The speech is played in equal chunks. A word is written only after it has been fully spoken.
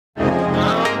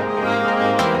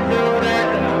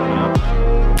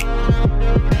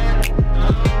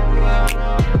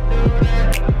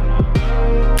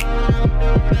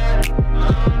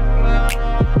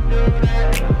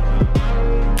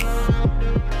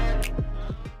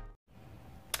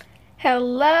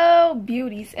Hello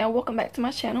beauties, and welcome back to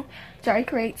my channel, Jari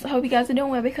Creates. I hope you guys are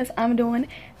doing well because I'm doing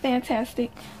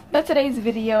fantastic. But today's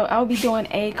video, I'll be doing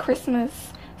a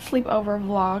Christmas sleepover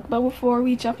vlog. But before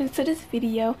we jump into this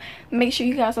video, make sure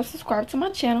you guys are subscribed to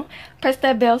my channel, press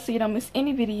that bell so you don't miss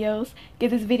any videos, give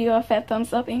this video a fat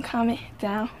thumbs up, and comment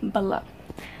down below.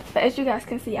 But as you guys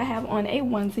can see, I have on a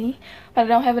onesie, but I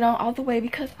don't have it on all the way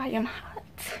because I am hot.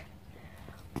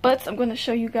 But I'm going to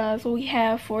show you guys what we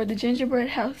have for the gingerbread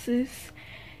houses.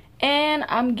 And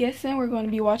I'm guessing we're going to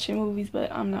be watching movies,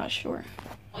 but I'm not sure.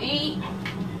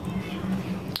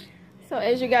 So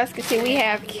as you guys can see, we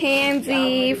have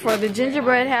candy for the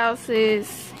gingerbread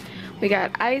houses. We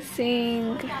got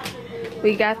icing.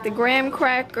 We got the graham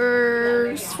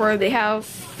crackers for the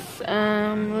house.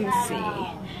 Let me see.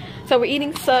 So we're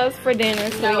eating subs for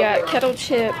dinner. So we got kettle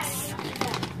chips.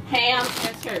 Ham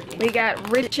and turkey. We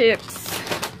got rich chips.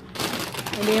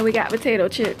 And then we got potato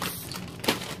chips.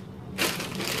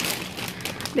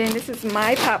 Then this is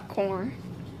my popcorn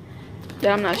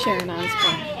that I'm not sharing on this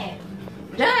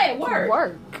point. That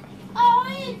work. Oh,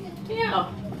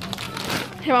 yeah.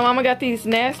 Hey, my mama got these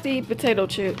nasty potato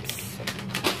chips.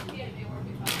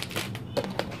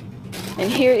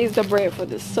 And here is the bread for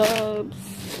the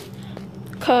subs,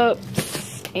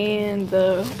 cups, and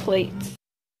the plates.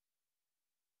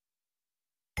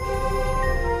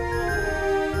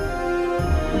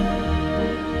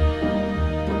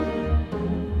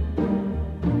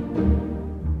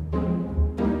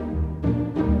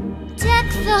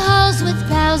 The halls with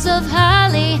boughs of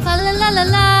holly, fa la la la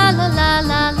la la la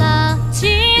la la.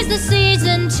 'Tis the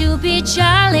season to be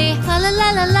jolly, fa la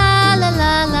la la la la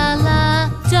la la la.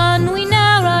 Don we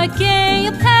now our gay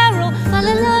apparel, fa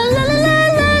la la la la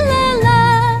la la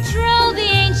la. Troll the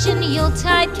ancient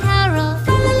Yuletide carol,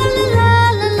 fa la la la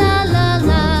la la la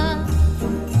la.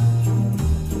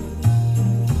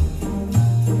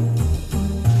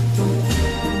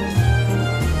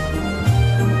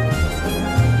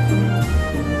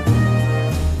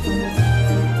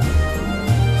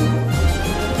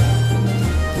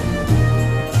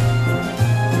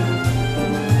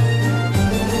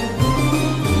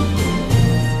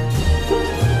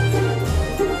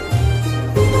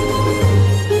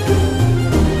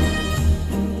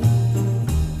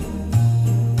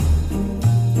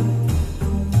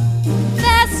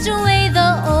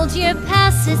 Year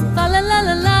passes, fa la la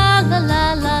la la la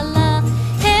la la la.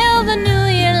 Hail the new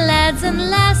year, lads and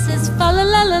lasses, fa la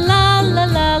la la la la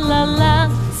la la la.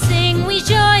 Sing we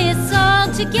joyous all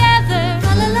together,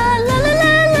 fa la la la la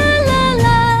la la la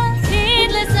la.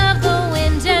 Heedless of the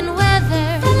wind and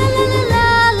weather, fa la la la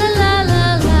la la la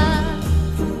la.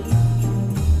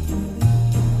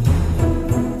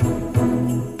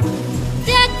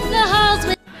 Deck the halls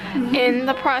with. In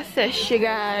the process, you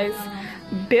guys,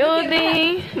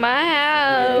 building my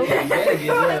house.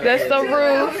 That's the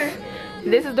roof.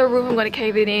 This is the roof. I'm going to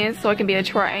cave it in so it can be a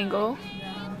triangle.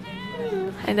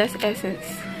 And that's Essence.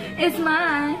 It's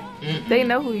mine. They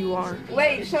know who you are.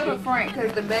 Wait, show the front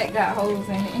because the back got holes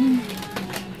in it.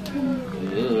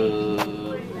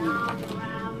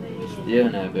 Still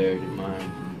not better than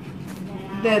mine.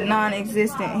 The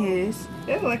non-existent his.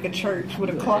 That's like a church with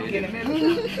a clock in the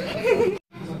middle.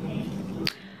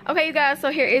 Okay, you guys,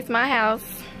 so here is my house.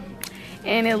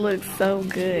 And it looks so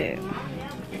good.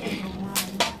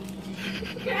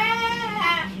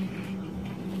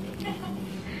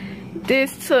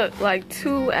 This took like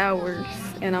 2 hours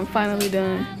and I'm finally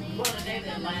done.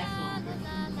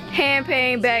 Hand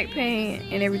paint, back paint,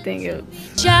 and everything else.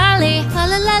 Jolly, fa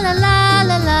la la la la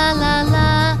la la la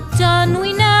la. Don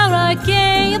we now our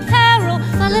gay apparel,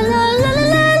 fa la la la la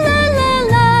la la la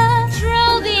la.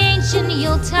 Troll the ancient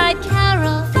Yuletide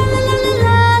carol, fa la la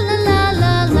la la la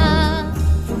la la.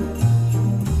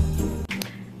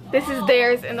 This is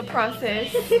theirs in the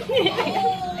process.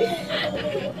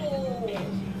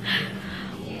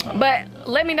 But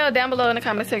let me know down below in the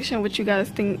comment section what you guys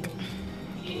think.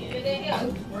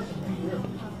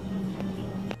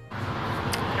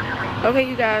 Okay,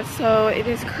 you guys, so it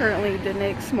is currently the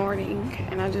next morning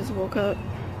and I just woke up.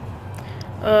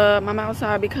 I'm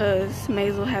outside because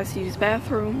Maisel has to use the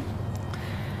bathroom.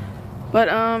 But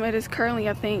it is currently,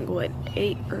 I think, what,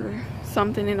 8 or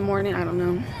something in the morning, I don't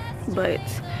know. But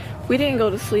we didn't go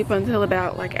to sleep until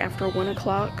about like after 1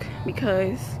 o'clock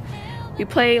because we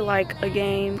played like a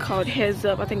game called Heads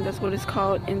Up, I think that's what it's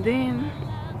called. And then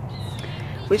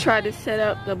we tried to set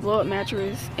up the blow up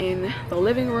mattress in the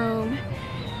living room.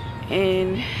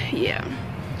 And yeah,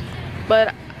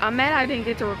 but I'm mad I didn't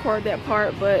get to record that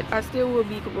part, but I still will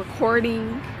be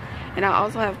recording. And I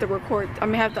also have to record,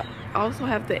 also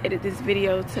have to edit this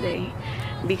video today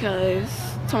because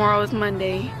tomorrow is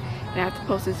Monday and I have to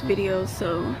post this video,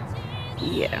 so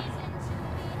yeah.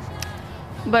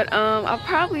 But I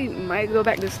probably might go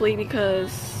back to sleep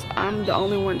because I'm the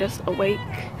only one that's awake,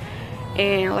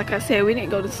 and like I said, we didn't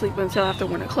go to sleep until after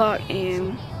 1 o'clock,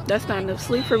 and that's not enough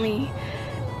sleep for me.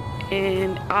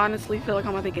 And I honestly feel like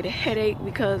I'm about to get a headache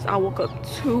because I woke up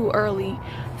too early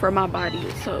for my body.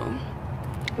 So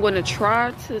I'm gonna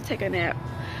try to take a nap,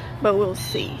 but we'll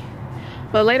see.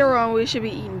 But later on we should be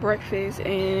eating breakfast,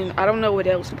 and I don't know what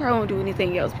else. We probably won't do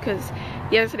anything else because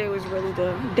yesterday was really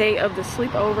the day of the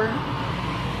sleepover.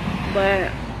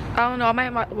 But I don't know, I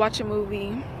might watch a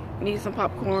movie, eat some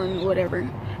popcorn, whatever,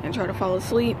 and try to fall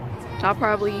asleep. I'll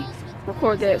probably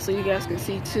record that so you guys can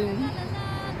see too.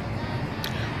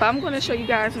 But I'm going to show you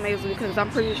guys Maisel because I'm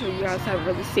pretty sure you guys haven't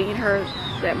really seen her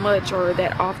that much or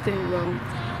that often, well,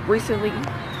 recently.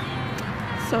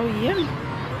 So yeah.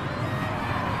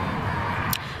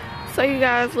 So you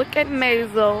guys, look at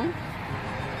Maisel.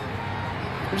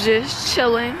 Just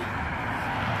chilling.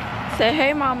 Say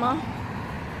hey mama.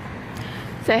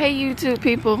 Say hey YouTube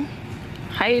people.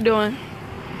 How you doing?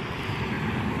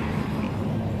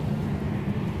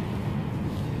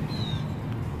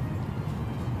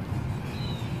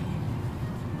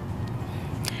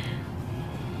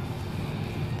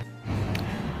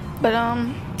 But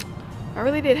I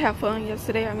really did have fun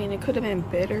yesterday. I mean, it could have been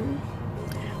better.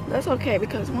 That's okay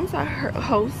because once I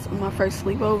host my first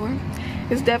sleepover,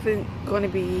 it's definitely going to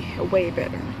be way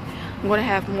better. I'm going to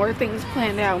have more things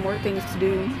planned out, more things to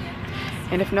do.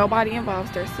 And if nobody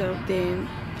involves themselves, then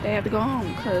they have to go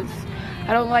home because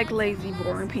I don't like lazy,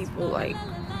 boring people. Like,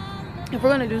 if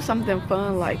we're going to do something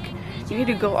fun, like, you need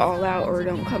to go all out or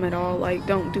don't come at all. Like,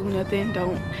 don't do nothing.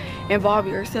 Don't involve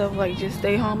yourself. Like, just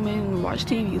stay home and watch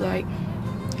TV. Like,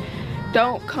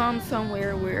 don't come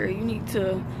somewhere where you need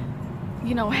to,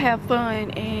 you know, have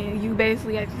fun and you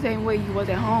basically act the same way you was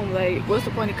at home. Like, what's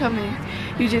the point of coming?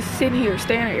 You just sitting here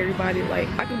staring at everybody. Like,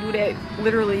 I can do that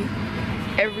literally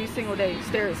every single day,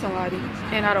 stare at somebody,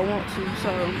 and I don't want to.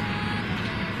 So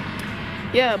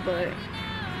yeah, but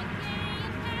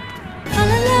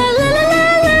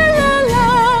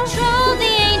Troll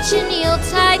the ancient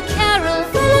Yuletide carol.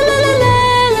 La la la la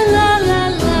la la la la la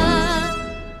la.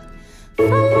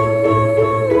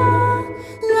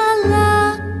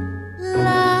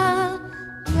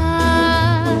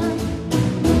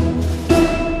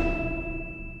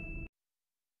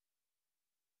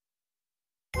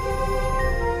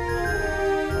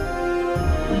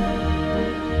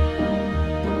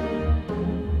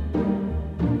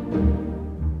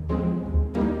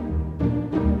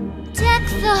 Deck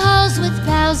the halls with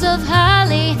boughs of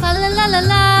holly. La la la la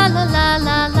la la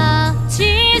la la.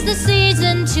 'Tis the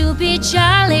season to be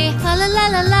jolly. La la la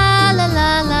la la la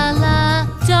la la la.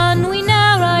 Don we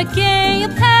now our gay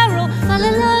apparel. La la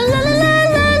la la la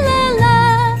la la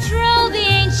la. Troll the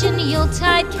ancient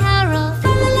Yuletide carol.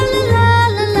 La la la la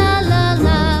la la la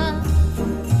la.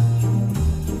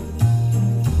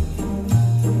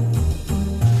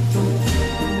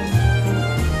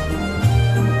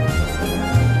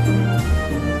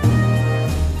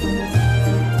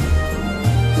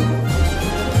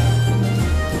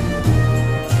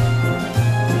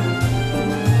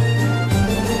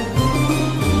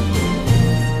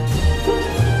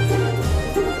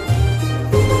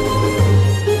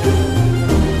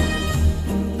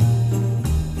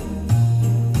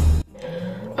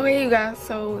 okay, you guys,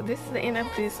 so this is the end of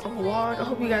this vlog. I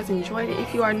hope you guys enjoyed it.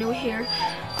 If you are new here,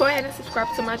 go ahead and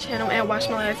subscribe to my channel and watch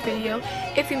my last video.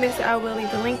 If you missed it, I will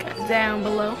leave the link down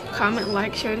below. Comment,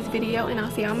 like, share this video, and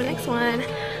I'll see you on the next one.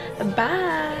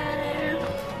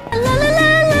 Bye.